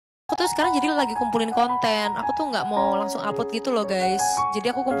Aku tuh sekarang jadi lagi kumpulin konten. Aku tuh nggak mau langsung upload gitu loh guys.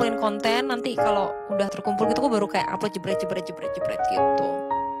 Jadi aku kumpulin konten, nanti kalau udah terkumpul gitu aku baru kayak upload jebret gitu.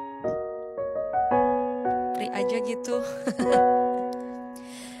 Free aja gitu.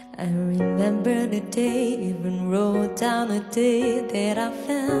 I remember the day, even wrote down the day that I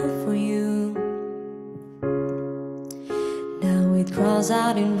fell for you. Now it crawls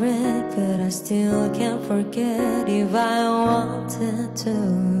out in red, but I still can't forget if I wanted to.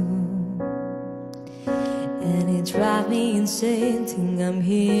 And it drives me insane, think I'm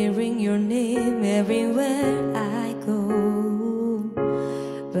hearing your name everywhere I go.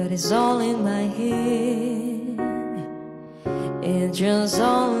 But it's all in my head, it's just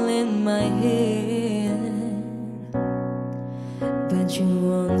all in my head. But you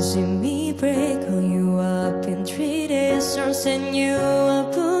won't see me break, call you up in 3 days or send you a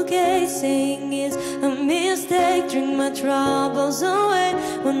bouquet saying it's a mistake. Drink my troubles away,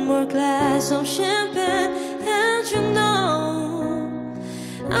 one more glass of champagne. And you know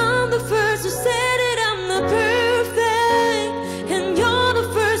I'm the first to say that I'm not perfect, and you're the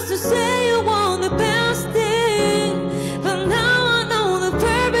first to say you want the best thing. But now I know the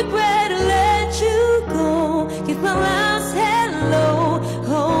perfect way to let you go. Give my last hello,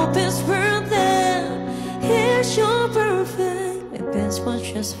 hope it's worth it. Here's your perfect, my best was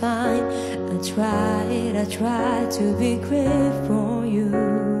just fine. I tried to be great for you.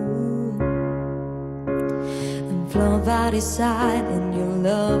 Flown by the side, and you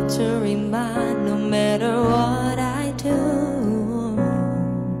love to remind no matter what I do.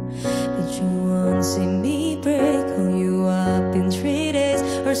 But you won't see me break, call you up in 3 days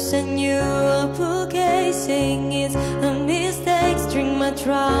or send you a bouquet saying it's a mistake. Drink my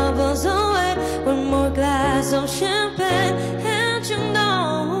troubles away, one more glass of champagne. And you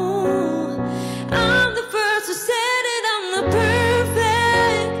know I'm the first to say that I'm not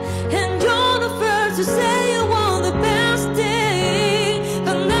perfect, and you're the first to say